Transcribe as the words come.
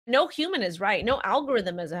no human is right. No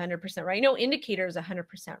algorithm is 100% right. No indicator is 100%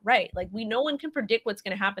 right. Like no one can predict what's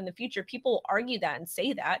going to happen in the future. People argue that and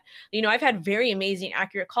say that. You know, I've had very amazing,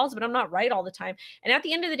 accurate calls, but I'm not right all the time. And at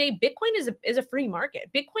the end of the day, Bitcoin is a free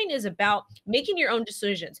market. Bitcoin is about making your own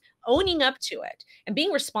decisions, owning up to it, and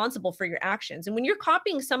being responsible for your actions. And when you're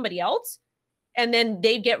copying somebody else and then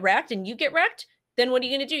they get wrecked and you get wrecked, then what are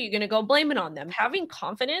you going to do? You're going to go blame it on them. Having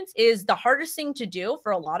confidence is the hardest thing to do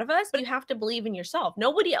for a lot of us, but you have to believe in yourself.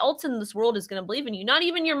 Nobody else in this world is going to believe in you, not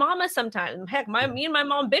even your mama sometimes. Heck, me and my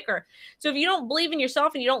mom bicker. So if you don't believe in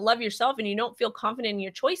yourself and you don't love yourself and you don't feel confident in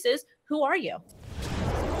your choices, who are you?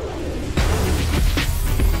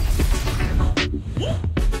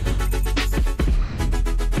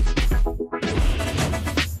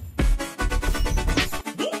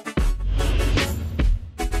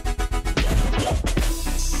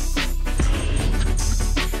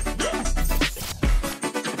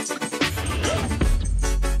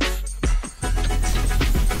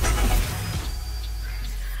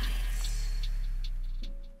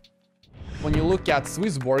 When you look at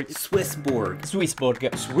SwissBorg, SwissBorg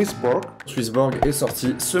est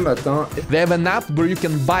sorti ce matin. They have an app where you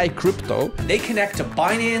can buy crypto. They connect to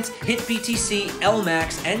Binance, HitBTC,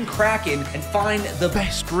 LMAX, and Kraken and find the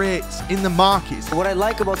best rates in the markets. What I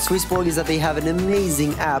like about SwissBorg is that they have an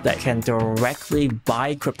amazing app that can directly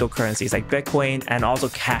buy cryptocurrencies like Bitcoin and also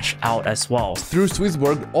cash out as well. Through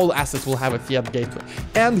SwissBorg, all assets will have a fiat gateway.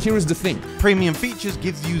 And here is the thing. Premium features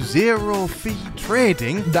gives you zero fee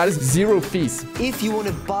trading. That is zero fees. If you want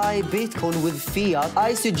to buy Bitcoin with fiat,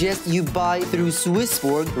 I suggest you buy through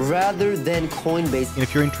SwissBorg rather than Coinbase. And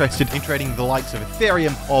if you're interested in trading the likes of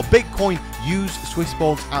Ethereum or Bitcoin, use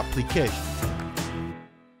SwissBorg's application.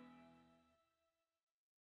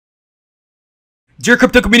 Dear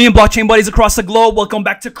crypto community and blockchain buddies across the globe, welcome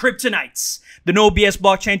back to Cryptonites, the no BS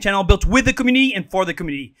blockchain channel built with the community and for the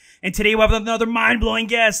community. And today we have another mind-blowing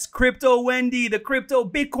guest, CryptoWendy, the crypto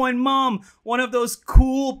Bitcoin mom, one of those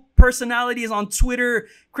cool personalities on Twitter,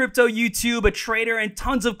 crypto YouTube, a trader, and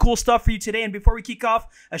tons of cool stuff for you today. And before we kick off,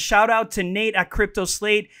 a shout out to Nate at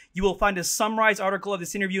Cryptoslate. You will find a summarized article of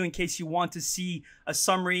this interview in case you want to see a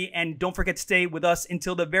summary. And don't forget to stay with us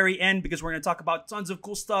until the very end because we're going to talk about tons of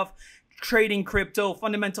cool stuff, trading crypto,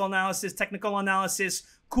 fundamental analysis, technical analysis,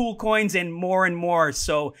 cool coins, and more.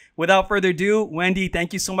 So without further ado, Wendy,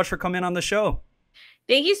 thank you so much for coming on the show.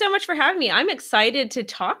 Thank you so much for having me. I'm excited to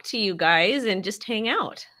talk to you guys and just hang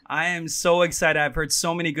out. I am so excited. I've heard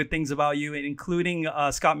so many good things about you, including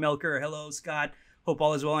Scott Melker. Hello, Scott. Hope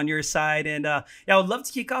all is well on your side. And yeah, I would love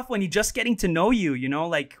to kick off when you're just getting to know you, you know,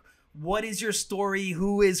 like what is your story?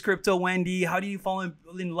 Who is CryptoWendy? How do you fall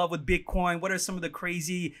in love with Bitcoin? What are some of the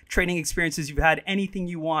crazy trading experiences you've had? Anything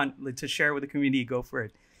you want to share with the community, go for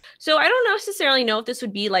it. So I don't necessarily know if this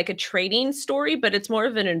would be like a trading story, but it's more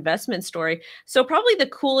of an investment story. So probably the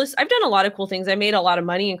coolest, I've done a lot of cool things. I made a lot of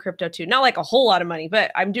money in crypto too. Not like a whole lot of money,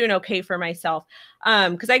 but I'm doing okay for myself.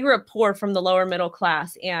 Because I grew up poor from the lower middle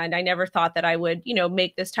class, and I never thought that I would, you know,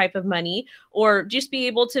 make this type of money or just be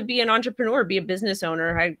able to be an entrepreneur, be a business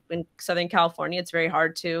owner. In Southern California, it's very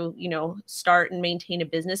hard to, you know, start and maintain a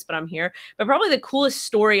business, but I'm here. But probably the coolest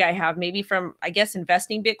story I have, maybe from, I guess,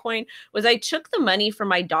 investing Bitcoin, was I took the money from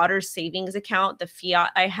my daughter's savings account, the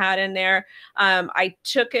fiat I had in there. I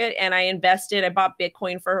took it and I invested. I bought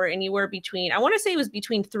Bitcoin for her anywhere between, I want to say it was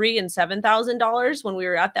between $3,000 and $7,000 when we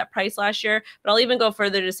were at that price last year, but I'll even go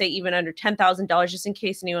further to say even under $10,000, just in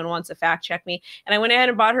case anyone wants to fact check me. And I went ahead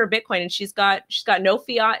and bought her Bitcoin, and she's got no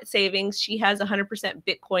fiat savings. She has 100%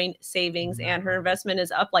 Bitcoin savings, and her investment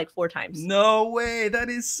is up like 4 times. No way. That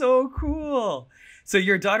is so it's So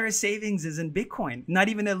your daughter's savings is in Bitcoin, not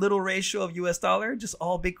even a little ratio of US dollar, just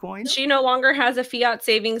all Bitcoin? She no longer has a fiat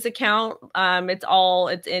savings account.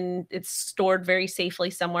 It's stored very safely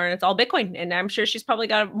somewhere, and it's all Bitcoin. And I'm sure she's probably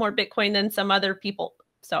got more Bitcoin than some other people.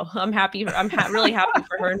 So I'm happy. Really happy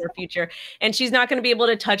for her in her future. And she's not going to be able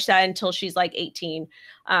to touch that until she's like 18.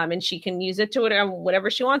 And she can use it to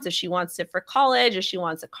whatever she wants. If she wants it for college, if she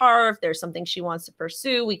wants a car, if there's something she wants to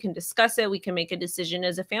pursue, we can discuss it. We can make a decision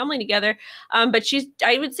as a family together. But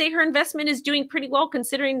I would say her investment is doing pretty well,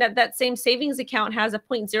 considering that same savings account has a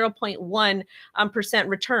 0.1%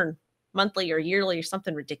 return monthly or yearly or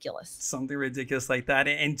something ridiculous. Something ridiculous like that.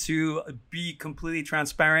 And to be completely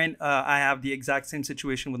transparent, I have the exact same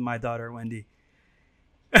situation with my daughter, Wendy.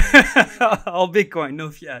 All Bitcoin,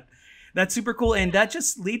 no fiat. That's super cool. And that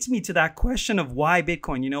just leads me to that question of why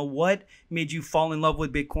Bitcoin. You know, what made you fall in love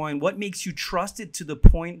with Bitcoin? What makes you trust it to the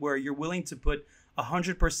point where you're willing to put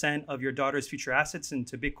 100% of your daughter's future assets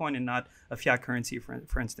into Bitcoin and not a fiat currency,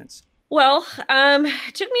 for instance? Well,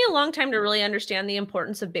 it took me a long time to really understand the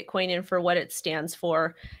importance of Bitcoin and for what it stands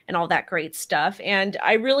for and all that great stuff. And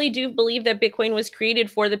I really do believe that Bitcoin was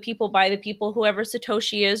created for the people, by the people, whoever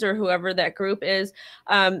Satoshi is or whoever that group is.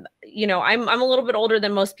 You know, I'm a little bit older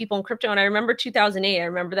than most people in crypto, and I remember 2008. I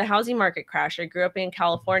remember the housing market crash. I grew up in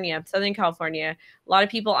California, Southern California. A lot of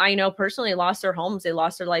people I know personally lost their homes. They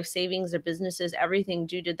lost their life savings, their businesses, everything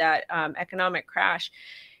due to that economic crash.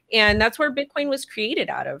 And that's where Bitcoin was created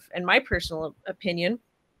out of, in my personal opinion.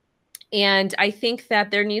 And I think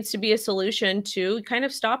that there needs to be a solution to kind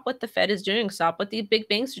of stop what the Fed is doing, stop what the big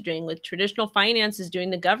banks are doing, with traditional finance is doing,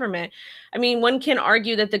 the government. I mean, one can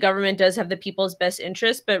argue that the government does have the people's best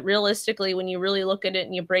interest, but realistically, when you really look at it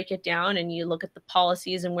and you break it down and you look at the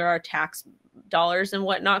policies and where our tax dollars and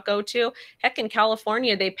whatnot go to, heck, in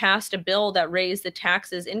California, they passed a bill that raised the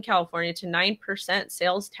taxes in California to 9%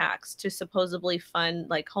 sales tax to supposedly fund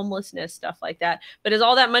like homelessness, stuff like that. But is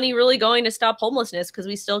all that money really going to stop homelessness? Because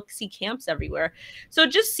we still see camps everywhere. So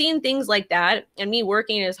just seeing things like that, and me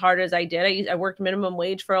working as hard as I did, I worked minimum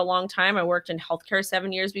wage for a long time. I worked in healthcare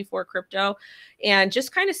 7 years before crypto, and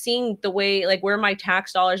just kind of seeing the way, like, where my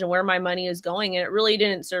tax dollars and where my money is going. And it really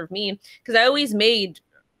didn't serve me, because I always made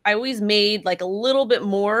like a little bit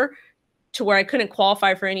more to where I couldn't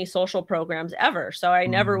qualify for any social programs ever. So I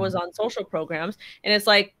never was on social programs. And it's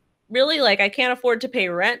like, really, like, I can't afford to pay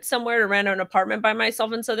rent somewhere to rent an apartment by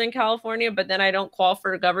myself in Southern California, but then I don't qualify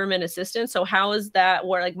for government assistance. So how is that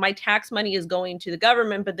where, like, my tax money is going to the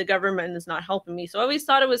government, but the government is not helping me? So I always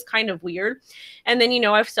thought it was kind of weird. And then, you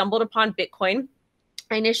know, I've stumbled upon Bitcoin.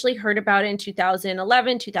 I initially heard about it in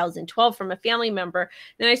 2011, 2012 from a family member.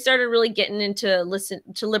 Then I started really getting into listen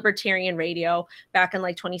to Libertarian radio back in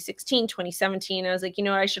like 2016, 2017. I was like, you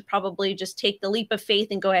know what, I should probably just take the leap of faith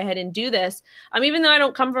and go ahead and do this. Even though I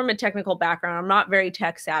don't come from a technical background, I'm not very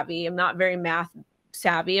tech savvy. I'm not very math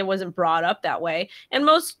savvy. I wasn't brought up that way. And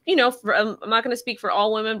most, you know, I'm not going to speak for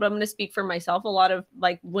all women, but I'm going to speak for myself. A lot of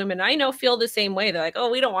like women I know feel the same way. They're like,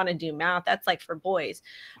 oh, we don't want to do math. That's like for boys.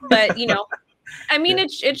 But, you know, I mean,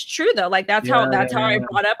 it's true though. Like that's how I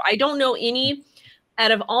brought up. I don't know any,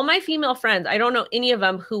 out of all my female friends, I don't know any of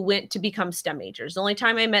them who went to become STEM majors. The only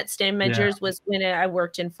time I met STEM majors was when I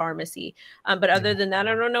worked in pharmacy. But other than that,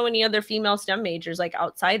 I don't know any other female STEM majors like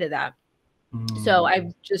outside of that. So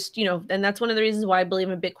I've just, you know, and that's one of the reasons why I believe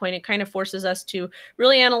in Bitcoin. It kind of forces us to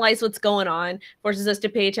really analyze what's going on, forces us to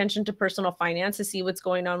pay attention to personal finance, to see what's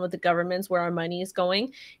going on with the governments, where our money is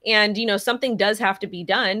going. And, you know, something does have to be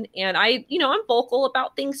done. And I, you know, I'm vocal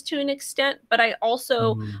about things to an extent, but I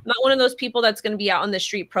also, I'm not one of those people that's going to be out on the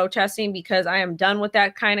street protesting, because I am done with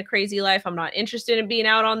that kind of crazy life. I'm not interested in being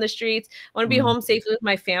out on the streets. I want to be home safely with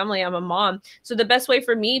my family. I'm a mom. So the best way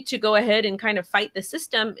for me to go ahead and kind of fight the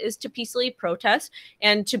system is to peacefully protest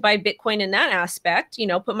and to buy Bitcoin in that aspect, you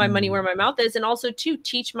know, put my money where my mouth is, and also to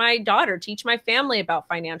teach my daughter, teach my family about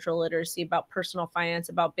financial literacy, about personal finance,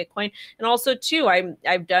 about Bitcoin. And also too,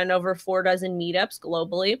 I've done over 4 dozen meetups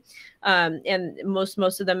globally, and most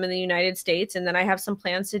of them in the United States. And then I have some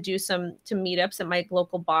plans to do some meetups at my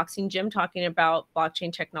local boxing gym, talking about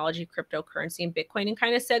blockchain technology, cryptocurrency, and Bitcoin, and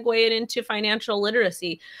kind of segue it into financial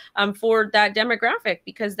literacy for that demographic,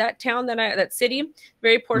 because that town that city,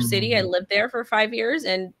 very poor city, I lived there for 5 years,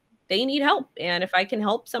 and they need help. And if I can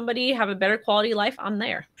help somebody have a better quality life, I'm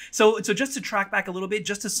there. So just to track back a little bit,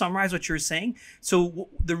 just to summarize what you're saying. So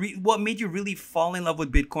what made you really fall in love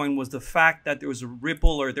with Bitcoin was the fact that there was a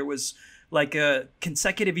ripple, or there was like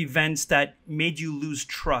consecutive events that made you lose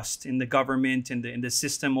trust in the government and in the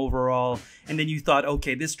system overall. And then you thought,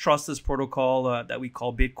 okay, this trustless protocol that we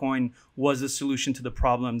call Bitcoin was the solution to the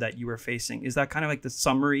problem that you were facing. Is that kind of like the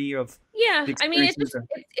summary of? Yeah, I mean,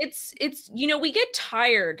 it's you know, we get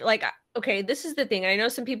tired. Like, okay, this is the thing. I know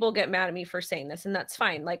some people get mad at me for saying this, and that's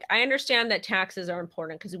fine. Like, I understand that taxes are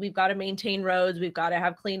important because we've got to maintain roads, we've got to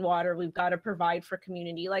have clean water, we've got to provide for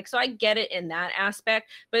community. Like, so I get it in that aspect.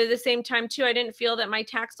 But at the same time, too, I didn't feel that my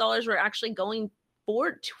tax dollars were actually going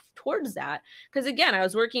forward towards that, because again, I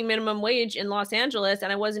was working minimum wage in Los Angeles,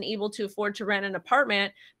 and I wasn't able to afford to rent an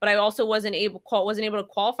apartment, but I also wasn't able to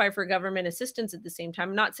qualify for government assistance at the same time.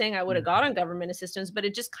 I'm not saying I would have got on government assistance, but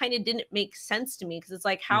it just kind of didn't make sense to me, because it's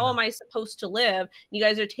like, how am I supposed to live? You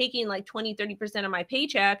guys are taking like 20-30% of my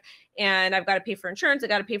paycheck, and I've got to pay for insurance, I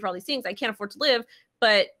got to pay for all these things, I can't afford to live.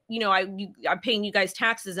 But, you know, I'm paying you guys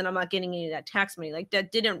taxes, and I'm not getting any of that tax money. Like,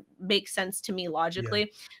 that didn't make sense to me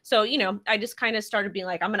logically. So, you know, I just kind of started being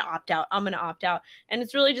like, I'm going to opt out. I'm going to opt out. And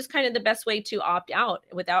it's really just kind of the best way to opt out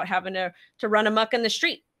without having to run amok in the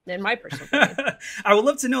street, in my personal opinion. I would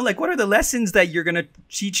love to know, like, what are the lessons that you're going to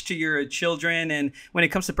teach to your children? And when it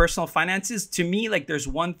comes to personal finances, to me, like, there's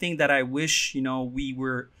one thing that I wish, you know, we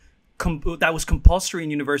were that was compulsory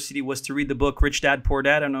in university was to read the book Rich Dad Poor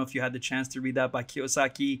Dad. I don't know if you had the chance to read that by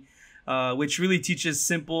Kiyosaki, which really teaches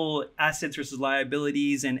simple assets versus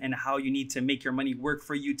liabilities and how you need to make your money work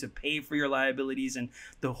for you to pay for your liabilities and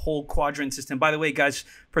the whole quadrant system. By the way, guys,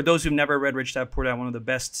 for those who've never read Rich Dad Poor Dad, one of the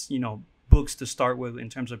best, books to start with in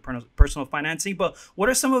terms of personal financing. But what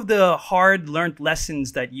are some of the hard learned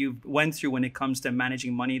lessons that you went through when it comes to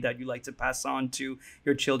managing money that you like to pass on to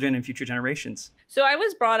your children and future generations? So I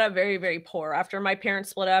was brought up very, very poor. After my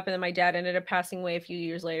parents split up and then my dad ended up passing away a few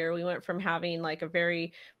years later, we went from having like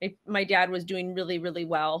my dad was doing really, really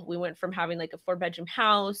well. We went from having like a 4-bedroom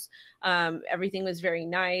house. Everything was very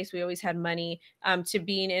nice. We always had money, to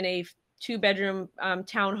being in a 2-bedroom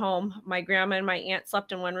townhome. My grandma and my aunt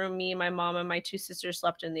slept in one room. Me and my mom and my 2 sisters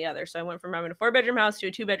slept in the other. So I went from having a 4-bedroom house to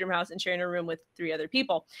a 2-bedroom house and sharing a room with 3 other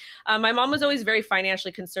people. My mom was always very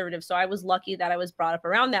financially conservative. So I was lucky that I was brought up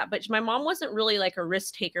around that. But my mom wasn't really like a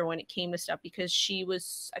risk taker when it came to stuff, because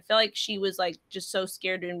I feel like she was like just so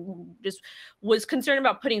scared and just was concerned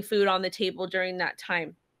about putting food on the table during that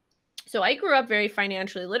time. So I grew up very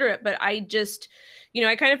financially literate, but I just,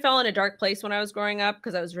 I kind of fell in a dark place when I was growing up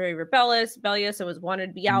because I was very rebellious. I was wanted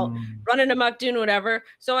to be out running amok, doing whatever.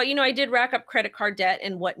 So, I did rack up credit card debt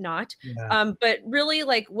and whatnot. Yeah. But really,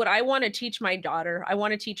 like, what I want to teach my daughter, I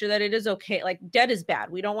want to teach her that it is okay. Like, debt is bad.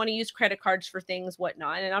 We don't want to use credit cards for things,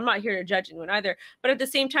 whatnot. And I'm not here to judge anyone either. But at the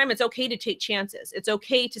same time, it's okay to take chances. It's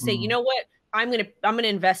okay to say, you know what? I'm gonna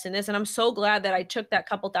invest in this. And I'm so glad that I took that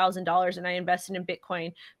couple $1,000s and I invested in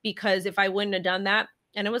Bitcoin, because if I wouldn't have done that,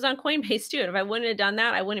 and it was on Coinbase too, and if I wouldn't have done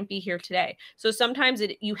that, I wouldn't be here today. So sometimes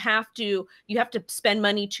you have to spend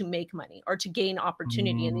money to make money or to gain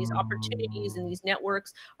opportunity. And these opportunities and these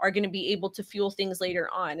networks are going to be able to fuel things later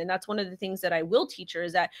on. And that's one of the things that I will teach her,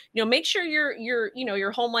 is that, make sure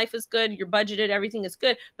your home life is good, you're budgeted, everything is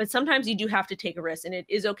good. But sometimes you do have to take a risk, and it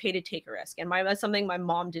is okay to take a risk. And that's something my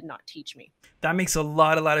mom did not teach me. That makes a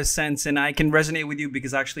lot of sense. And I can resonate with you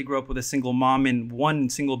because I actually grew up with a single mom in one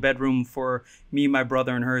single bedroom for me, my brother,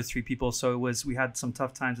 and her, 3 people. So we had some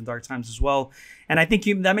tough times and dark times as well. And I think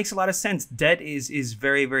that makes a lot of sense. Debt is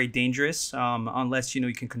very, very dangerous unless,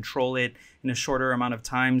 you can control it in a shorter amount of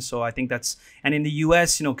time. So I think and in the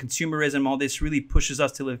US, consumerism, all this really pushes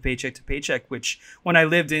us to live paycheck to paycheck, which when I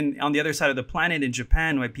lived on the other side of the planet in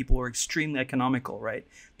Japan, where people were extremely economical, right?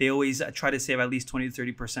 They always try to save at least 20 to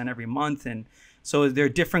 30% every month. And so there are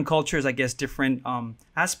different cultures, I guess, different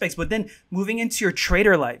aspects. But then moving into your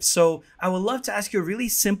trader life. So I would love to ask you a really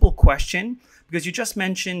simple question, because you just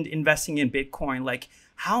mentioned investing in Bitcoin. Like,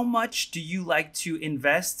 how much do you like to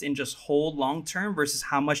invest and just hold long term versus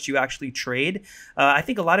how much do you actually trade? I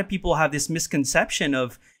think a lot of people have this misconception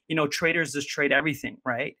of, traders just trade everything,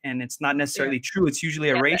 right? And it's not necessarily true. It's usually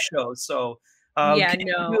a ratio. So can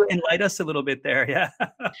you enlighten us a little bit there? Yeah.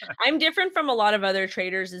 I'm different from a lot of other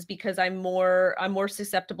traders is because I'm more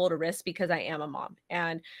susceptible to risk because I am a mom,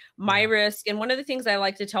 and my risk. And one of the things I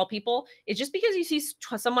like to tell people is, just because you see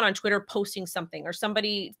someone on Twitter posting something or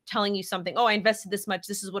somebody telling you something, oh, I invested this much,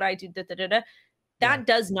 this is what I do, that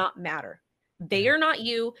does not matter. They are not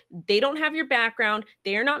you. They don't have your background.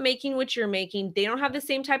 They are not making what you're making. They don't have the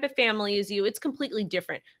same type of family as you. It's completely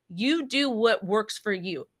different. You do what works for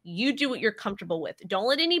you. You do what you're comfortable with. Don't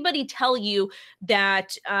let anybody tell you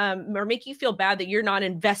that or make you feel bad that you're not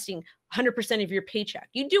investing 100% of your paycheck.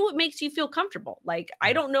 You do what makes you feel comfortable. Like,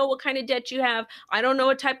 I don't know what kind of debt you have. I don't know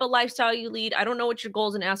what type of lifestyle you lead. I don't know what your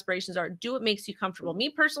goals and aspirations are. Do what makes you comfortable. Me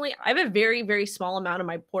personally, I have a very, very small amount of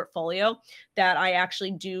my portfolio that I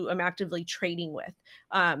actually am actively trading with.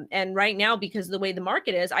 And right now, because of the way the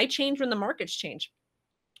market is, I change when the markets change.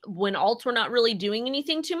 When alts were not really doing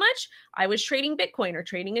anything too much, I was trading Bitcoin or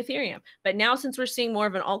trading Ethereum. But now, since we're seeing more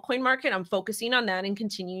of an altcoin market, I'm focusing on that and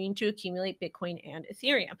continuing to accumulate Bitcoin and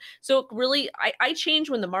Ethereum. So really, I change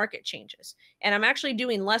when the market changes. And I'm actually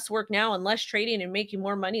doing less work now and less trading and making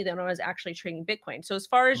more money than when I was actually trading Bitcoin. So as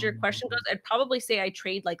far as your question goes, I'd probably say I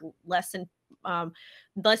trade like less than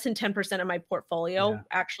 10% of my portfolio,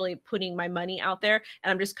 actually putting my money out there.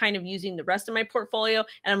 And I'm just kind of using the rest of my portfolio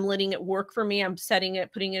and I'm letting it work for me. I'm putting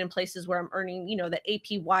it in places where I'm earning, the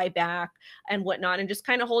APY back and whatnot, and just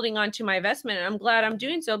kind of holding on to my investment. And I'm glad I'm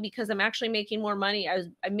doing so, because I'm actually making more money.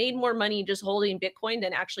 I made more money just holding Bitcoin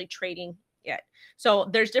than actually trading it. So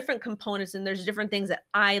there's different components and there's different things that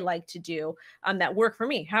I like to do that work for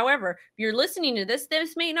me. However, if you're listening to this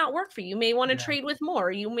may not work for you. You may want to trade with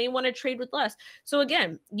more. You may want to trade with less. So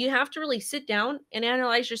again, you have to really sit down and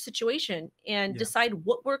analyze your situation and decide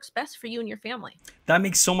what works best for you and your family. That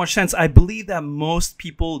makes so much sense. I believe that most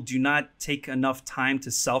people do not take enough time to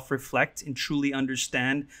self-reflect and truly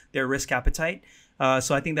understand their risk appetite.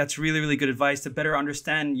 So I think that's really, really good advice to better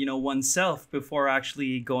understand, oneself before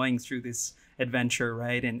actually going through this adventure,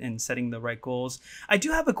 right? And setting the right goals. I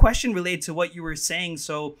do have a question related to what you were saying.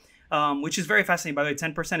 So, which is very fascinating. By the way,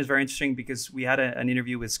 10% is very interesting because we had an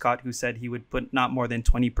interview with Scott who said he would put not more than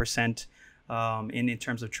 20% in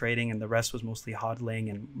terms of trading, and the rest was mostly hodling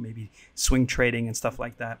and maybe swing trading and stuff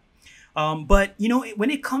like that. But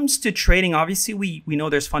when it comes to trading, obviously we know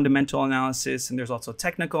there's fundamental analysis and there's also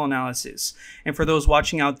technical analysis. And for those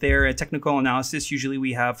watching out there, at technical analysis, usually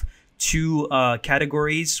we have two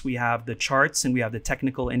categories. We have the charts and we have the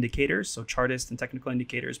technical indicators, so chartists and technical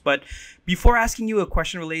indicators. But before asking you a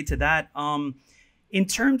question related to that, in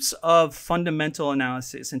terms of fundamental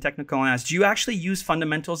analysis and technical analysis, do you actually use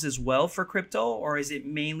fundamentals as well for crypto, or is it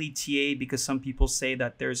mainly TA because some people say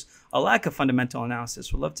that there's a lack of fundamental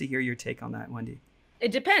analysis? We'd love to hear your take on that, Wendy.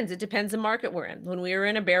 It depends. It depends the market we're in. When we were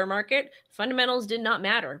in a bear market, fundamentals did not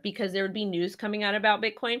matter because there would be news coming out about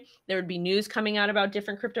Bitcoin. There would be news coming out about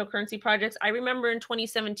different cryptocurrency projects. I remember in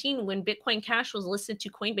 2017 when Bitcoin Cash was listed to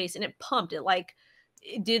Coinbase and it pumped.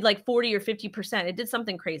 It did like 40 or 50%. It did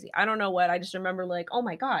something crazy. I don't know what. I just remember like, oh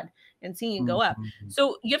my God, and seeing it go up.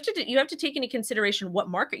 So you have to take into consideration what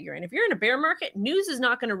market you're in. If you're in a bear market, news is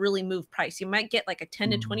not going to really move price. You might get like a 10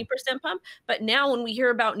 to 20% pump. But now when we hear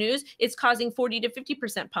about news, it's causing 40 to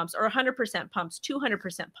 50% pumps or 100% pumps,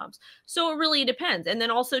 200% pumps. So it really depends. And then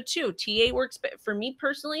also too, TA works for me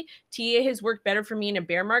personally. TA has worked better for me in a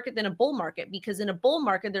bear market than a bull market, because in a bull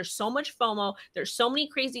market, there's so much FOMO. There's so many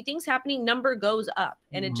crazy things happening. Number goes up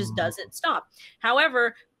and it just doesn't stop.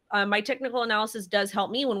 However, my technical analysis does help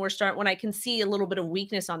me when I can see a little bit of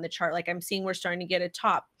weakness on the chart, like I'm seeing we're starting to get a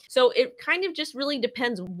top. So it kind of just really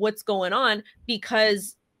depends what's going on,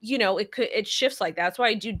 because it shifts like that. That's why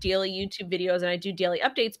I do daily YouTube videos and I do daily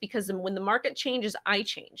updates, because when the market changes, I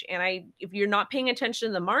change. And if you're not paying attention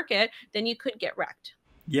to the market, then you could get wrecked.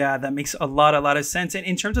 Yeah, that makes a lot of sense. And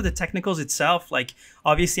in terms of the technicals itself, like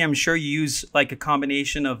obviously I'm sure you use like a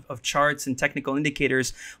combination of charts and technical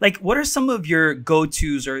indicators. Like what are some of your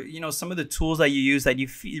go-tos, or some of the tools that you use that you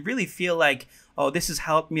really feel like, oh, this has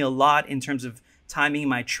helped me a lot in terms of timing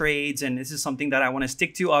my trades, and this is something that I want to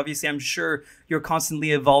stick to? Obviously, I'm sure you're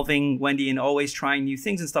constantly evolving, Wendy, and always trying new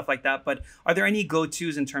things and stuff like that. But are there any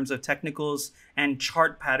go-tos in terms of technicals and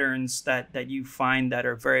chart patterns that you find that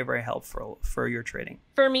are very, very helpful for your trading?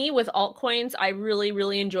 For me, with altcoins, I really,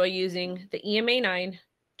 really enjoy using the EMA 9,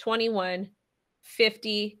 21,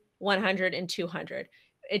 50, 100, and 200.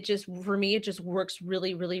 For me, it just works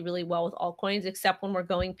really, really, really well with altcoins, except when we're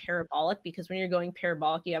going parabolic, because when you're going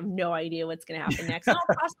parabolic, you have no idea what's going to happen next. And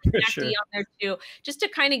I'll toss the MACD on there too, just to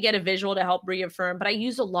kind of get a visual to help reaffirm. But I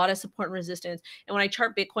use a lot of support and resistance. And when I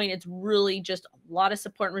chart Bitcoin, it's really just a lot of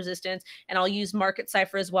support and resistance. And I'll use Market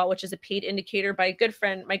Cipher as well, which is a paid indicator by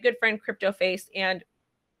my good friend CryptoFace. And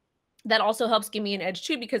that also helps give me an edge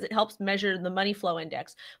too, because it helps measure the money flow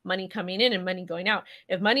index, money coming in and money going out.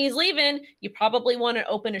 If money is leaving, you probably want to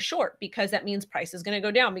open a short, because that means price is going to go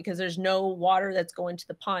down, because there's no water that's going to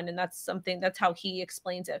the pond. And that's how he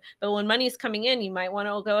explains it. But when money is coming in, you might want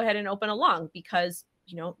to go ahead and open a long, because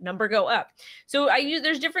number go up. So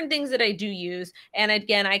there's different things that I do use. And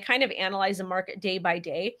again, I kind of analyze the market day by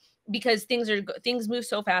day, because things move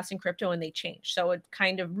so fast in crypto and they change. So it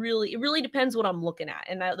really depends what I'm looking at.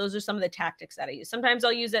 And those are some of the tactics that I use. Sometimes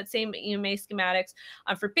I'll use that same EMA schematics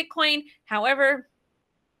for Bitcoin. However,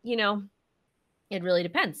 it really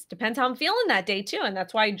depends. Depends how I'm feeling that day too. And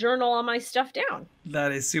that's why I journal all my stuff down.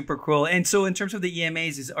 That is super cool. And so in terms of the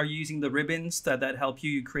EMAs, are you using the ribbons that help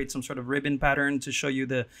you create some sort of ribbon pattern to show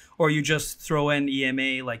you or you just throw in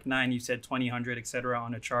EMA like 9, you said 20, 100, etc.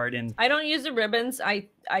 on a chart? And I don't use the ribbons. I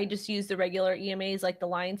just use the regular EMAs, like the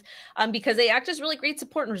lines, because they act as really great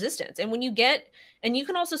support and resistance. And and you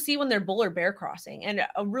can also see when they're bull or bear crossing. And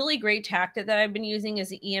a really great tactic that I've been using is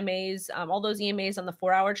the EMAs, all those EMAs on the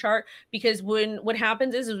 4-hour chart, because what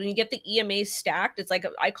happens is when you get the EMAs stacked, it's like,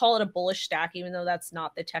 I call it a bullish stack, even though that's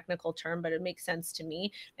not the technical term, but it makes sense to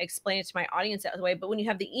me. I explain it to my audience that way. But when you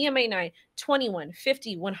have the EMA 9, 21,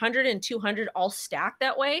 50, 100, and 200 all stacked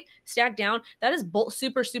that way, stacked down, that is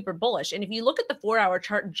super, super bullish. And if you look at the 4-hour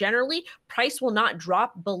chart, generally price will not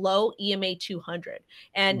drop below EMA 200.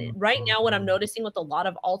 And right now, what I'm noticing with a lot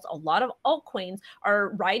of altcoins are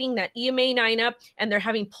riding that EMA 9 up, and they're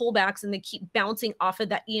having pullbacks, and they keep bouncing off of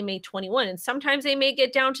that EMA 21. And sometimes they may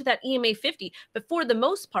get down to that EMA 50, but for the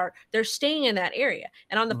most part, they're staying in that area.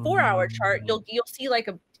 And on the 4-hour chart, you'll see like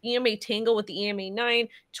a EMA tangle with the EMA 9,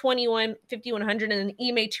 21, 50, 100, and an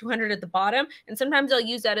EMA 200 at the bottom. And sometimes I'll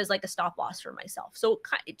use that as like a stop loss for myself. So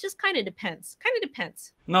it just kind of depends.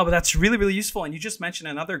 No, but that's really, really useful. And you just mentioned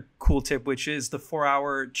another cool tip, which is the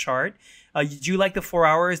 4-hour chart. Do you like the 4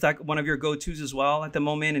 hours? Is that one of your go-tos as well at the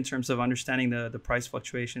moment in terms of understanding the price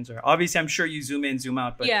fluctuations? Or obviously, I'm sure you zoom in, zoom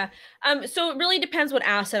out. But yeah. So it really depends what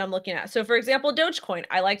asset I'm looking at. So for example, Dogecoin,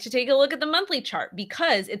 I like to take a look at the monthly chart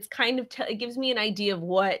because it's kind of it gives me an idea of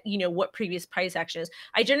what what previous price action is.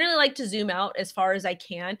 I generally like to zoom out as far as I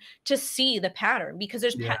can to see the pattern because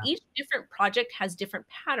there's each different project has different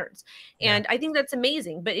patterns, and I think that's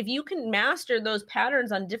amazing. But if you can master those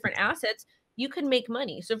patterns on different assets, you can make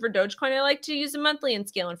money. So for Dogecoin, I like to use the monthly and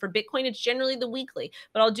scale. And for Bitcoin, it's generally the weekly,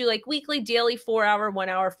 but I'll do like weekly, daily, 4 hour, 1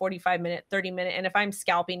 hour, 45 minute, 30 minute. And if I'm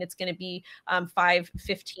scalping, it's going to be 5,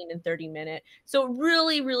 15, and 30 minute. So it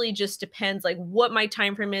really, really just depends like what my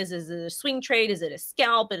time frame is. Is it a swing trade? Is it a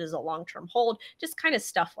scalp? It is a long-term hold, just kind of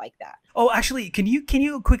stuff like that. Oh, actually, can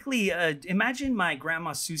you quickly imagine my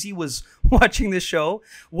grandma Susie was watching this show?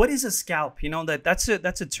 What is a scalp? You know, that's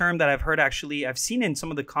a term that I've heard, actually. I've seen in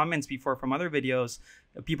some of the comments before from other videos,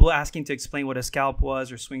 people asking to explain what a scalp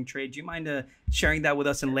was or swing trade. Do you mind sharing that with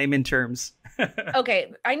us in layman terms?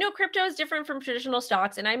 Okay, I know crypto is different from traditional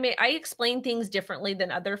stocks, and I explain things differently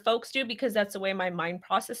than other folks do because that's the way my mind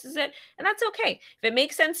processes it, and that's okay. If it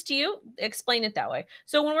makes sense to you, explain it that way.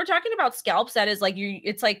 So when we're talking about scalps, that is like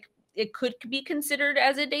it's like it could be considered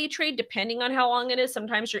as a day trade depending on how long it is.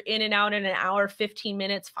 Sometimes you're in and out in an hour, 15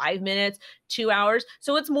 minutes, 5 minutes, 2 hours.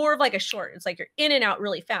 So it's more of like a short. It's like you're in and out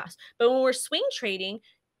really fast. But when we're swing trading,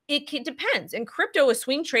 it depends. In crypto, a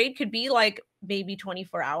swing trade could be like maybe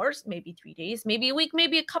 24 hours, maybe 3 days, maybe a week,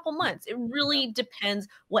 maybe a couple months. It really depends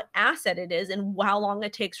what asset it is and how long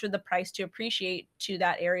it takes for the price to appreciate to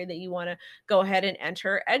that area that you want to go ahead and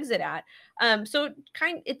enter or exit at. So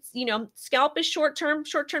it's, scalp is short-term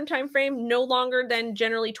time frame, no longer than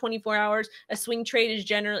generally 24 hours. A swing trade is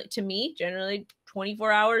generally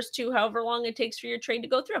 24 hours to however long it takes for your trade to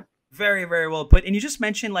go through. Very, very well put. And you just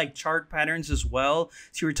mentioned like chart patterns as well.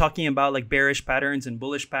 So you were talking about like bearish patterns and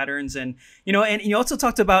bullish patterns. And, and you also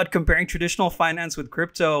talked about comparing traditional finance with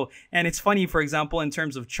crypto. And it's funny, for example, in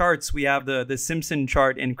terms of charts, we have the Simpson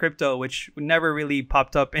chart in crypto, which never really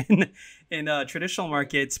popped up in traditional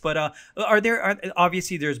markets. But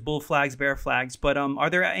obviously there's bull flags, bear flags, but are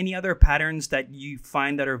there any other patterns that you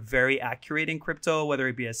find that are very accurate in crypto, whether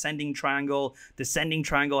it be ascending triangle, descending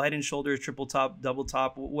triangle, head and shoulders, triple top, double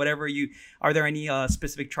top, whatever are there any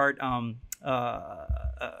specific chart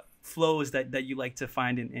flows that you like to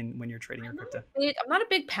find in when you're trading your crypto? I'm not a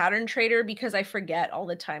big pattern trader because I forget all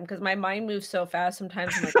the time because my mind moves so fast.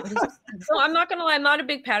 Sometimes I'm like, what is this? So I'm not gonna lie, I'm not a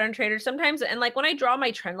big pattern trader. Sometimes, and like when I draw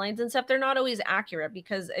my trend lines and stuff, they're not always accurate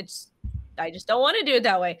because I just don't want to do it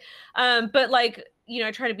that way. But like,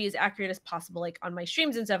 I try to be as accurate as possible, like on my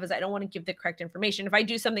streams and stuff, as I don't want to give the correct information. If I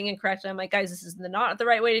do something incorrect, I'm like, guys, this is not the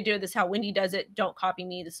right way to do it. This is how Wendy does it. Don't copy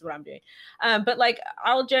me. This is what I'm doing. But like,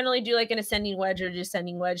 I'll generally do like an ascending wedge or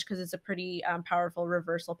descending wedge because it's a pretty powerful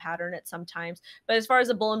reversal pattern at sometimes. But as far as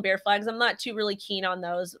the bull and bear flags, I'm not too really keen on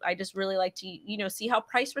those. I just really like to, see how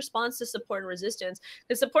price responds to support and resistance,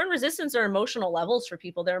 because support and resistance are emotional levels for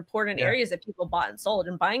people. They're important areas that people bought and sold,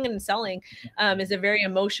 and buying and selling is a very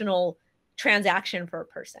emotional transaction for a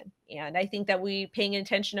person. And I think that paying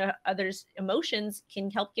attention to others' emotions can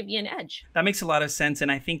help give you an edge. That makes a lot of sense.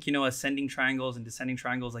 And I think, ascending triangles and descending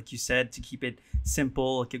triangles, like you said, to keep it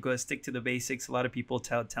simple, go stick to the basics. A lot of people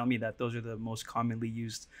tell me that those are the most commonly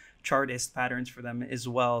used chartist patterns for them as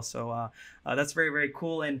well. So that's very, very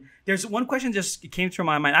cool. And there's one question just came through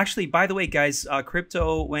my mind. Actually, by the way, guys,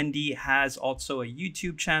 CryptoWendy has also a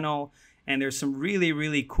YouTube channel. And there's some really,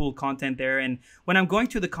 really cool content there. And when I'm going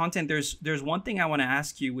through the content, there's one thing I want to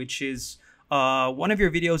ask you, which is one of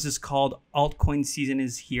your videos is called Altcoin Season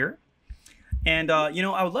is Here. And,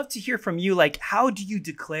 I would love to hear from you, like, how do you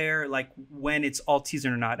declare, like, when it's alt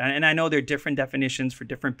season or not? And I know there are different definitions for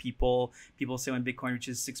different people. People say when Bitcoin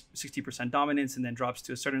reaches 60% dominance and then drops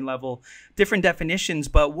to a certain level, different definitions.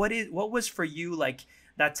 But what was for you, like,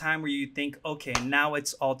 that time where you think, okay, now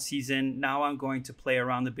it's alt season. Now I'm going to play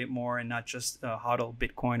around a bit more and not just hodl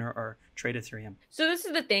Bitcoin or trade Ethereum. So this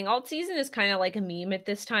is the thing. Alt season is kind of like a meme at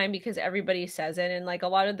this time because everybody says it. And like a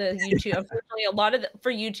lot of the YouTube, unfortunately,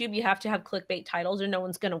 for YouTube, you have to have clickbait titles or no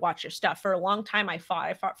one's going to watch your stuff. For a long time, I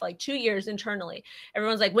fought for like 2 years internally.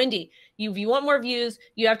 Everyone's like, Wendy, if you want more views,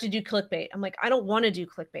 you have to do clickbait. I'm like, I don't want to do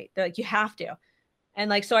clickbait. They're like, you have to. And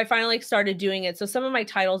like, so I finally started doing it. So some of my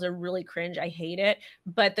titles are really cringe. I hate it,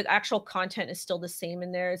 but the actual content is still the same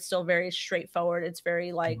in there. It's still very straightforward. It's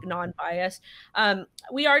very like non-biased.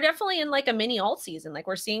 We are definitely in like a mini alt season. Like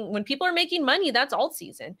we're seeing when people are making money, that's alt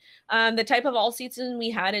season. The type of alt season we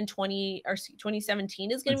had in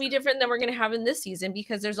 2017 is going to be different than we're going to have in this season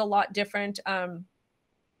because there's a lot different,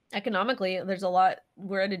 economically, there's a lot,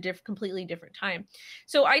 we're at a completely different time.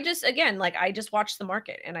 So I just, again, like, I just watch the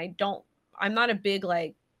market, and I'm not a big,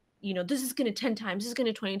 like, this is going to 10 times, this is going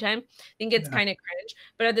to 20 times. I think it's kind of cringe,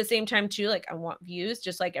 but at the same time too, like, I want views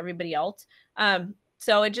just like everybody else.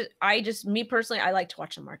 So me personally, I like to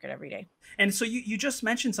watch the market every day. And so you just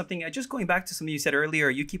mentioned something, just going back to something you said earlier,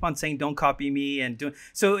 you keep on saying, don't copy me and do.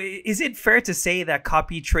 So is it fair to say that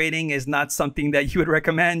copy trading is not something that you would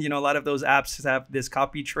recommend? A lot of those apps have this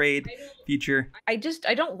copy trade feature. I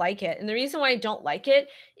don't like it. And the reason why I don't like it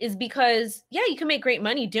is because, yeah, you can make great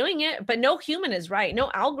money doing it, but no human is right.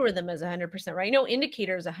 No algorithm is 100% right. No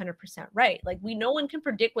indicator is 100% right. Like, no one can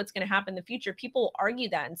predict what's going to happen in the future. People will argue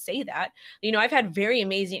that and say that. I've had very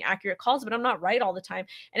amazing, accurate calls, but I'm not right all the time.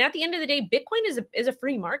 And at the end of the day, Bitcoin is a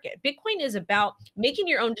free market. Bitcoin is about making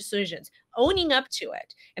your own decisions, owning up to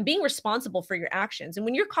it, and being responsible for your actions. And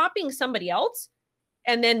when you're copying somebody else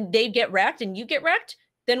and then they get wrecked and you get wrecked,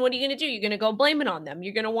 then what are you going to do? You're going to go blame it on them.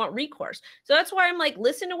 You're going to want recourse. So that's why I'm like,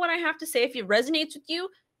 listen to what I have to say. If it resonates with you,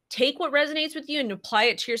 take what resonates with you and apply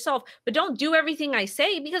it to yourself. But don't do everything I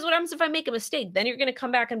say, because what happens if I make a mistake? Then you're going to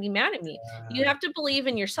come back and be mad at me. You have to believe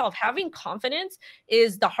in yourself. Having confidence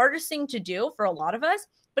is the hardest thing to do for a lot of us,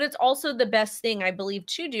 but it's also the best thing, I believe,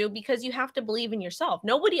 to do, because you have to believe in yourself.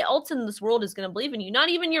 Nobody else in this world is going to believe in you, not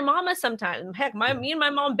even your mama sometimes. Heck, me and my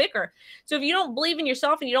mom bicker. So if you don't believe in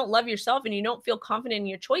yourself and you don't love yourself and you don't feel confident in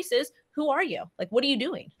your choices, who are you? Like, what are you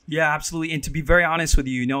doing? Yeah, absolutely. And to be very honest with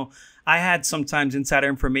you, I had sometimes insider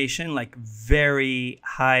information, like very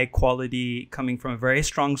high quality, coming from a very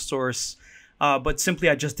strong source. But simply,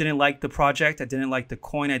 I just didn't like the project. I didn't like the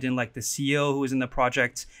coin. I didn't like the CEO who was in the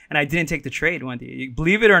project. And I didn't take the trade, Wendy.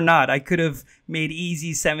 Believe it or not, I could have made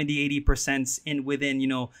easy 70-80%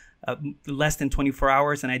 within, less than 24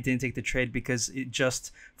 hours. And I didn't take the trade because it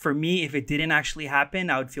just, for me, if it didn't actually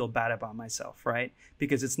happen, I would feel bad about myself, right?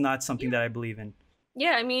 Because it's not something that I believe in.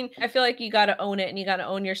 Yeah, I mean, I feel like you got to own it, and you got to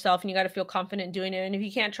own yourself, and you got to feel confident doing it. And if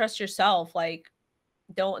you can't trust yourself, like,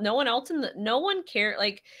 no one cares.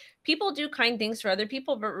 Like, people do kind things for other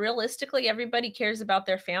people, but realistically, everybody cares about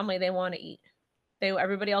their family. They want to eat.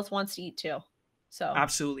 Everybody else wants to eat too. So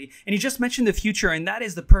absolutely. And you just mentioned the future, and that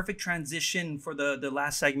is the perfect transition for the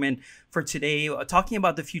last segment for today, talking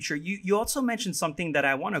about the future. You also mentioned something that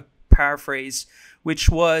I want to paraphrase, which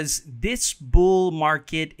was, this bull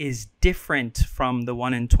market is different from the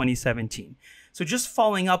one in 2017. So just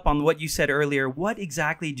following up on what you said earlier, what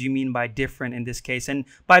exactly do you mean by different in this case? And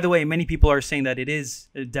by the way, many people are saying that it is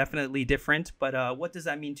definitely different, but what does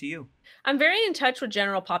that mean to you? I'm very in touch with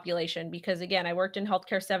general population because, again, I worked in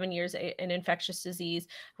healthcare 7 years in infectious disease,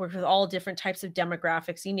 worked with all different types of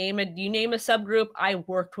demographics. You name a subgroup, I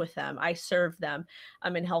worked with them. I served them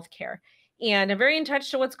in healthcare. And I'm very in touch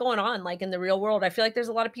to what's going on, like, in the real world. I feel like there's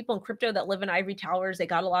a lot of people in crypto that live in ivory towers. They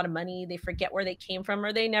got a lot of money. They forget where they came from,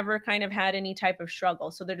 or they never kind of had any type of struggle.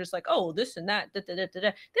 So they're just like, oh, this and that. Da, da, da, da, da.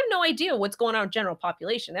 They have no idea what's going on with general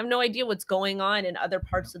population. They have no idea what's going on in other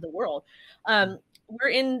parts of the world. I'm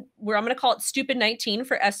going to call it stupid 19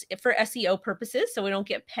 for SEO purposes, so we don't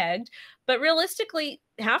get pegged. But realistically,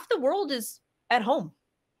 half the world is at home.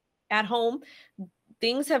 At home,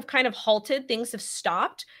 things have kind of halted. Things have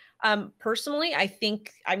stopped. Personally, I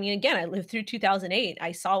mean, again, I lived through 2008.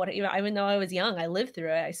 I saw what, even though I was young, I lived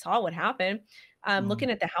through it. I saw what happened.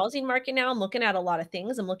 Looking at the housing market now, I'm looking at a lot of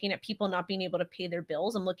things. I'm looking at people not being able to pay their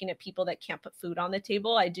bills. I'm looking at people that can't put food on the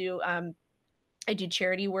table. I do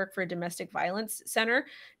charity work for a domestic violence center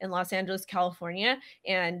in Los Angeles, California.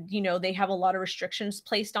 And, they have a lot of restrictions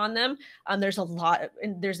placed on them. There's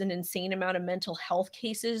an insane amount of mental health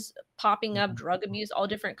cases popping up, drug abuse, all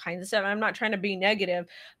different kinds of stuff. I'm not trying to be negative,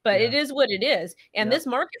 but it is what it is. And this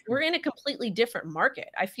market, we're in a completely different market.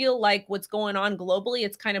 I feel like what's going on globally,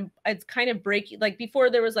 it's kind of breaking. Like, before,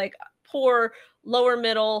 there was like poor, lower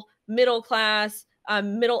middle class,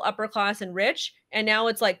 middle, upper class, and rich. And now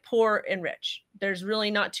it's like poor and rich. There's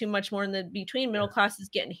really not too much more in the between. Middle class is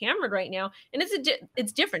getting hammered right now. And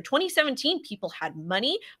it's different. 2017, people had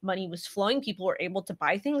money. Money was flowing. People were able to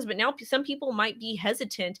buy things. But now some people might be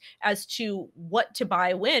hesitant as to what to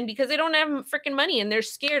buy when, because they don't have freaking money and they're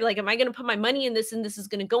scared. Like, am I going to put my money in this and this is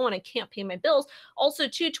going to go and I can't pay my bills? Also,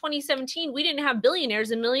 too, 2017, we didn't have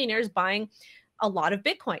billionaires and millionaires buying a lot of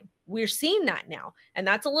Bitcoin. We're seeing that now. And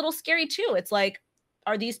that's a little scary too. It's like,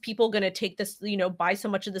 are these people going to take this, buy so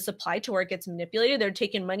much of the supply to where it gets manipulated? They're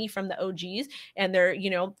taking money from the OGs and they're,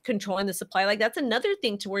 controlling the supply. Like, that's another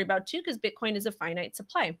thing to worry about too, because Bitcoin is a finite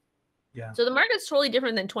supply. Yeah. So the market's totally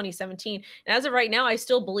different than 2017. And as of right now, I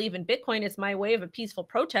still believe in Bitcoin. It's my way of a peaceful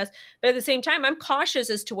protest. But at the same time, I'm cautious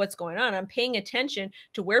as to what's going on. I'm paying attention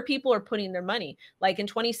to where people are putting their money. Like in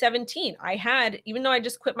 2017, I had, even though I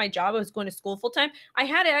just quit my job, I was going to school full time, I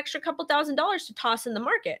had an extra couple $1,000s to toss in the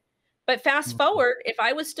market. But fast forward, if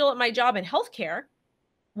I was still at my job in healthcare,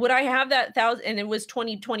 would I have that thousand, and it was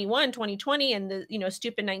 2021, 2020, and the,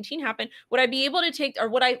 stupid 19 happened, would I be able to take, or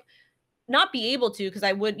would I not be able to, because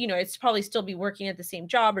I would, it's probably still be working at the same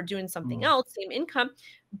job or doing something else, same income,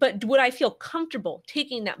 but would I feel comfortable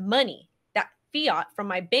taking that money, that fiat from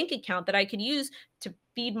my bank account that I could use to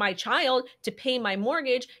feed my child, to pay my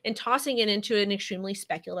mortgage, and tossing it into an extremely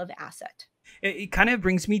speculative asset? It kind of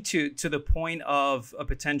brings me to the point of a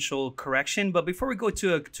potential correction. But before we go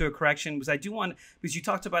to a correction, because you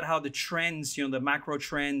talked about how the trends, the macro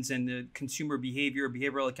trends and the consumer behavior,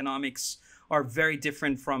 behavioral economics are very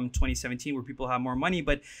different from 2017, where people have more money.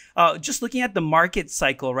 But just looking at the market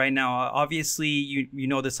cycle right now, obviously you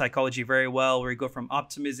know the psychology very well, where you go from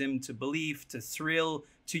optimism to belief to thrill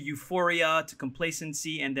to euphoria to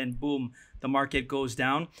complacency, and then boom, the market goes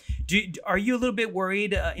down. Are you a little bit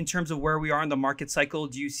worried in terms of where we are in the market cycle?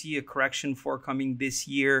 Do you see a correction forthcoming this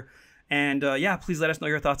year? And yeah, please let us know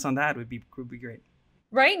your thoughts on that. Would be great.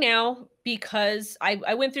 Right now, because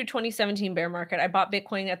I went through 2017 bear market, I bought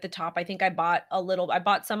Bitcoin at the top. I think I bought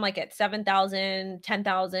some like at 7,000,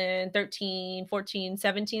 10,000, 13, 14,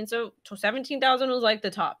 17. So 17,000 was like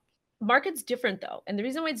the top. Market's different though. And the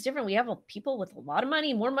reason why it's different, we have people with a lot of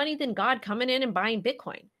money, more money than God, coming in and buying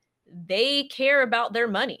Bitcoin. They care about their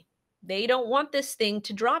money. They don't want this thing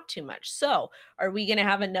to drop too much. So are we going to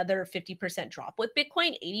have another 50% drop with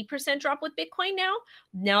Bitcoin, 80% drop with Bitcoin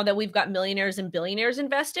now that we've got millionaires and billionaires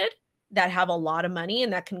invested that have a lot of money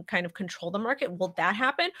and that can kind of control the market? Will that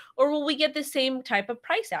happen? Or will we get the same type of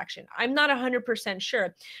price action? I'm not 100%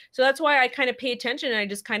 sure. So that's why I kind of pay attention and I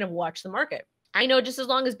just kind of watch the market. I know just as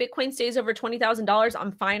long as Bitcoin stays over $20,000,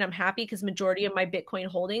 I'm fine. I'm happy, because majority of my Bitcoin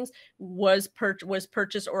holdings was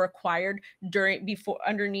purchased or acquired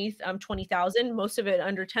underneath 20,000. Most of it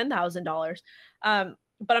under $10,000.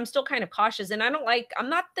 But I'm still kind of cautious, and I'm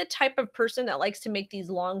not the type of person that likes to make these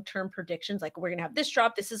long-term predictions, like we're gonna have this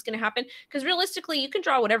drop, this is gonna happen, because realistically, you can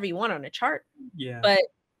draw whatever you want on a chart. Yeah. But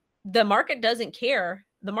the market doesn't care.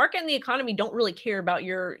 The market and the economy don't really care about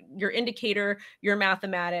your indicator, your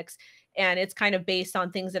mathematics. And it's kind of based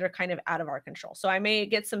on things that are kind of out of our control. So I may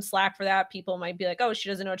get some slack for that. People might be like, oh, she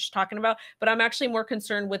doesn't know what she's talking about. But I'm actually more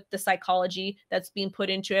concerned with the psychology that's being put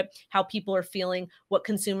into it, how people are feeling, what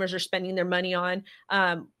consumers are spending their money on,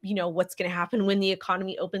 what's going to happen when the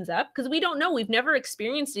economy opens up. Because we don't know. We've never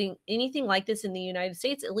experienced anything like this in the United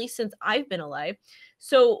States, at least since I've been alive.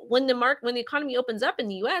 So when the economy opens up in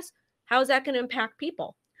the US, how is that going to impact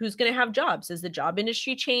people? Who's going to have jobs? Has the job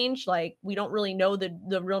industry changed? Like, we don't really know the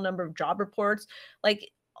real number of job reports. Like,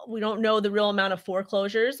 we don't know the real amount of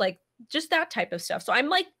foreclosures, like just that type of stuff. So I'm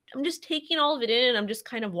just taking all of it in, and I'm just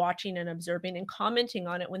kind of watching and observing and commenting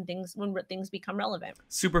on it when things become relevant.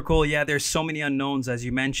 Super cool. Yeah, there's so many unknowns, as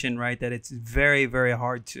you mentioned, right? That it's very, very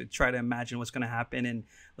hard to try to imagine what's going to happen. And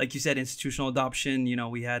like you said, institutional adoption,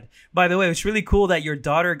 we had, by the way, it's really cool that your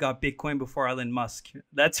daughter got Bitcoin before Elon Musk.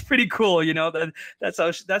 That's pretty cool.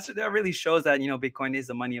 That really shows that, Bitcoin is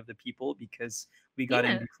the money of the people, because we got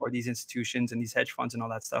in before these institutions and these hedge funds and all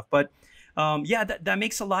that stuff. But yeah, that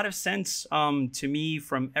makes a lot of sense to me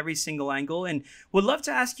from every single angle. And would love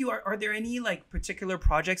to ask you, are there any like particular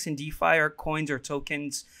projects in DeFi or coins or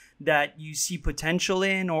tokens that you see potential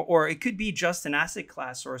in, or it could be just an asset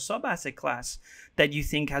class or a sub asset class that you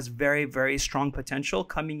think has very, very strong potential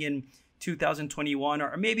coming in 2021,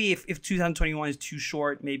 or maybe if 2021 is too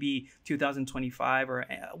short, maybe 2025, or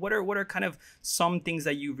what are kind of some things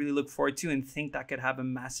that you really look forward to and think that could have a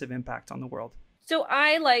massive impact on the world? So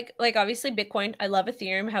I like obviously Bitcoin. I love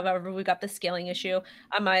Ethereum. However, we got the scaling issue.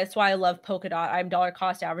 That's why I love Polkadot. I'm dollar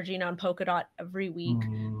cost averaging on Polkadot every week.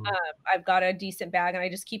 I've got a decent bag, and I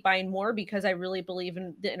just keep buying more because I really believe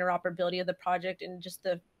in the interoperability of the project, and just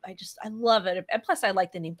I love it. And plus, I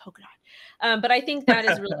like the name Polkadot. But I think that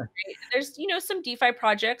is really great. There's some DeFi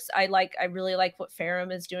projects I like. I really like what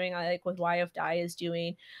Ferrum is doing. I like what YFDI is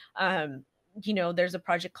doing. There's a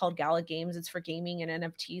project called Gala Games. It's for gaming and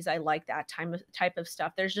NFTs. I like that type of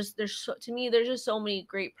stuff. To me, there's just so many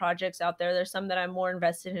great projects out there. There's some that I'm more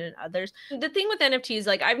invested in than others. The thing with NFTs,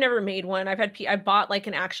 like I've never made one. I bought like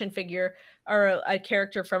an action figure or a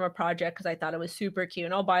character from a project because I thought it was super cute.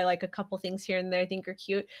 And I'll buy like a couple things here and there I think are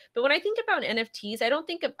cute. But when I think about NFTs, I don't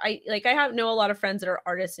think know a lot of friends that are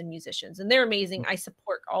artists and musicians, and they're amazing. I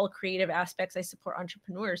support all creative aspects. I support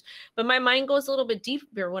entrepreneurs. But my mind goes a little bit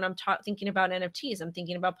deeper when I'm thinking about about NFTs. I'm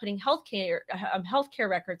thinking about putting healthcare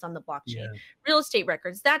records on the blockchain, Yeah. real estate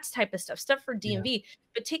records, that type of stuff for DMV.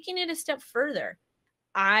 But taking it a step further,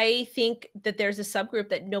 I think that there's a subgroup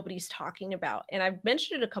that nobody's talking about. And I've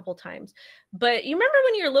mentioned it a couple times. But you remember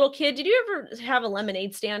when you were a little kid, did you ever have a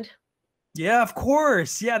lemonade stand? Yeah, of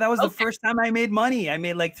course. Yeah, that was the first time I made money. I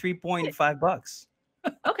made like $3.5.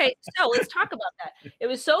 Okay, so let's talk about that. It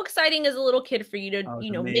was so exciting as a little kid for you to,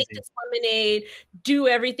 make amazing. this lemonade, do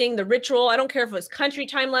everything, the ritual. I don't care if it was country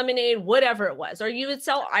time lemonade, whatever it was. Or I would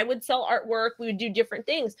sell artwork. We would do different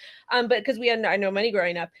things. But because we had no money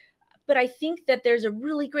growing up. But I think that there's a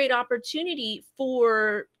really great opportunity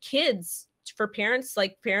for kids, for parents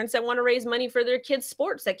that want to raise money for their kids'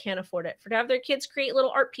 sports that can't afford it, to have their kids create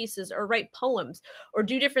little art pieces or write poems or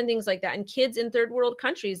do different things like that. And kids in third world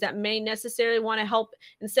countries that may necessarily want to help,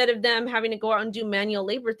 instead of them having to go out and do manual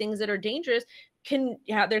labor, things that are dangerous,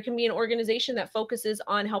 there can be an organization that focuses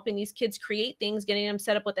on helping these kids create things, getting them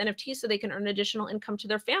set up with NFTs so they can earn additional income to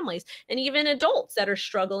their families. And even adults that are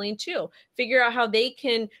struggling too, figure out how they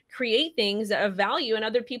can create things of value and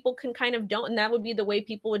other people can kind of don't. And that would be the way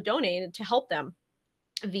people would donate to help them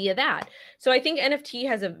via that. So I think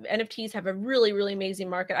NFTs have a really, really amazing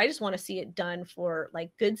market. I just want to see it done for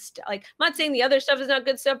like good stuff. Like, I'm not saying the other stuff is not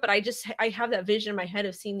good stuff, but I have that vision in my head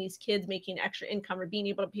of seeing these kids making extra income or being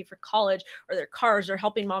able to pay for college or their cars or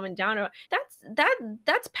helping mom and dad.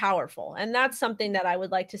 That's powerful. And that's something that I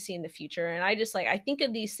would like to see in the future. And I think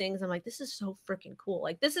of these things. I'm like, this is so freaking cool.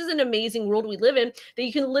 Like, this is an amazing world we live in that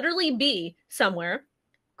you can literally be somewhere,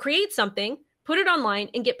 create something, put it online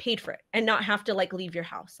and get paid for it and not have to like leave your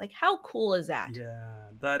house. Like, how cool is that? Yeah,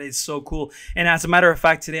 that is so cool. And as a matter of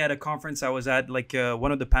fact, today at a conference I was at, like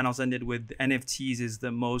one of the panels ended with NFTs is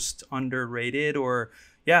the most underrated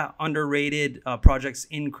projects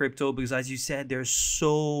in crypto, because as you said, there's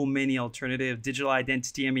so many alternative digital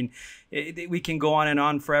identity. I mean, we can go on and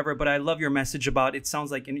on forever, but I love your message about, it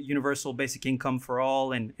sounds like a universal basic income for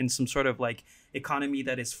all and some sort of like economy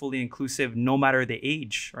that is fully inclusive no matter the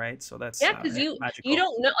age, right? So that's because you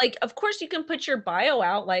don't know, like, of course you can put your bio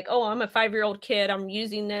out like, oh, I'm a 5-year-old kid, I'm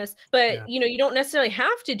using this, but you don't necessarily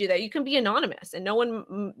have to do that. You can be anonymous and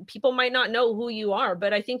people might not know who you are.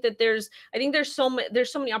 But I think that there's so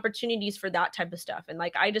many opportunities for that type of stuff. And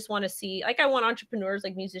like, I just want to see, like, I want entrepreneurs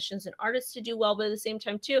like musicians and artists to do well, but at the same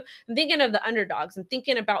time too, I'm thinking of the underdogs. I'm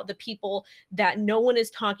thinking about the people that no one is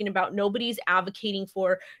talking about, nobody's advocating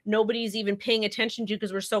for, nobody's even paying attention to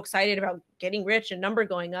because we're so excited about getting rich and number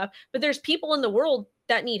going up. But there's people in the world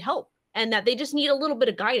that need help and that they just need a little bit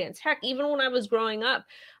of guidance. Heck, even when I was growing up,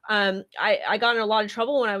 I got in a lot of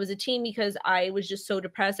trouble when I was a teen because I was just so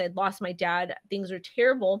depressed. I'd lost my dad. Things were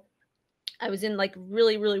terrible. I was in like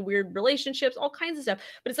really, really weird relationships, all kinds of stuff.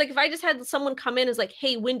 But it's like, if I just had someone come in as like,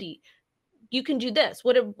 hey, Wendy, you can do this.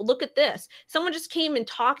 Look at this. Someone just came and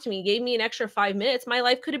talked to me, gave me an extra 5 minutes. My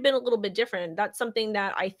life could have been a little bit different. That's something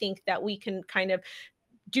that I think that we can kind of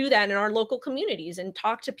do that in our local communities and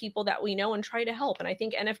talk to people that we know and try to help. And I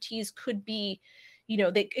think NFTs could be,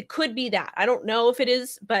 it could be that. I don't know if it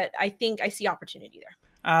is, but I think I see opportunity there.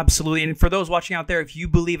 Absolutely. And for those watching out there, if you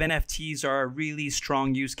believe NFTs are a really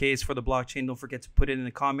strong use case for the blockchain, don't forget to put it in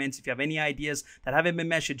the comments. If you have any ideas that haven't been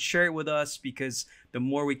mentioned, share it with us, because the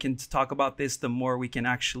more we can talk about this, the more we can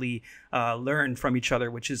actually learn from each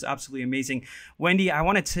other, which is absolutely amazing. Wendy, I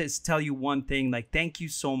wanted to tell you one thing. Like, thank you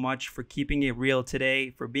so much for keeping it real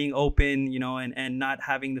today, for being open, and not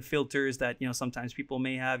having the filters that, sometimes people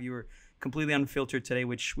may have. You were completely unfiltered today,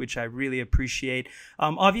 which I really appreciate.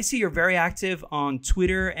 Obviously, you're very active on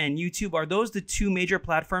Twitter and YouTube. Are those the two major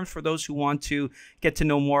platforms for those who want to get to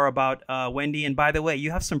know more about Wendy? And by the way,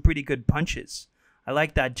 you have some pretty good punches. I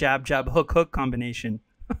like that jab, jab, hook, hook combination.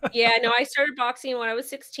 Yeah, no, I started boxing when I was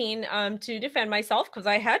 16 to defend myself because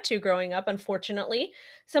I had to growing up, unfortunately.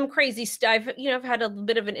 Some crazy stuff. I've had a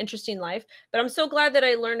bit of an interesting life, but I'm so glad that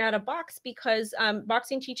I learned how to box because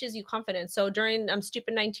boxing teaches you confidence. So during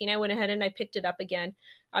Stupid 19, I went ahead and I picked it up again.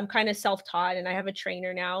 I'm kind of self-taught and I have a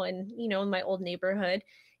trainer now and, in my old neighborhood.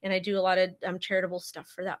 And I do a lot of charitable stuff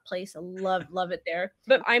for that place. I love it there.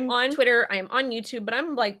 But I'm on Twitter. I am on YouTube, but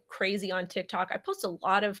I'm like crazy on TikTok. I post a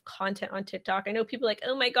lot of content on TikTok. I know people are like,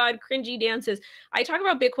 oh my God, cringy dances. I talk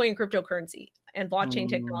about Bitcoin and cryptocurrency and blockchain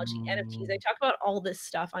technology, NFTs. I talk about all this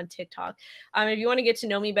stuff on TikTok. If you want to get to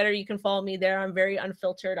know me better, you can follow me there. I'm very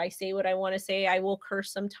unfiltered. I say what I want to say. I will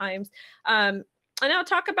curse sometimes. And I'll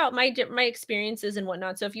talk about my experiences and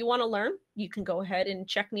whatnot. So if you want to learn, you can go ahead and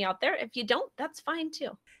check me out there. If you don't, that's fine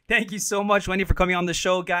too. Thank you so much, Wendy, for coming on the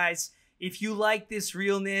show, guys. If you like this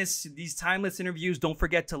realness, these timeless interviews, don't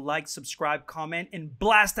forget to like, subscribe, comment, and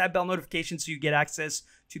blast that bell notification so you get access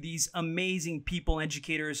to these amazing people,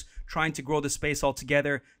 educators trying to grow the space all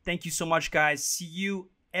together. Thank you so much, guys. See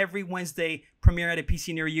you every Wednesday. Premiere at a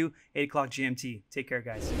PC near you, 8 o'clock GMT. Take care,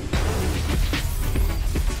 guys.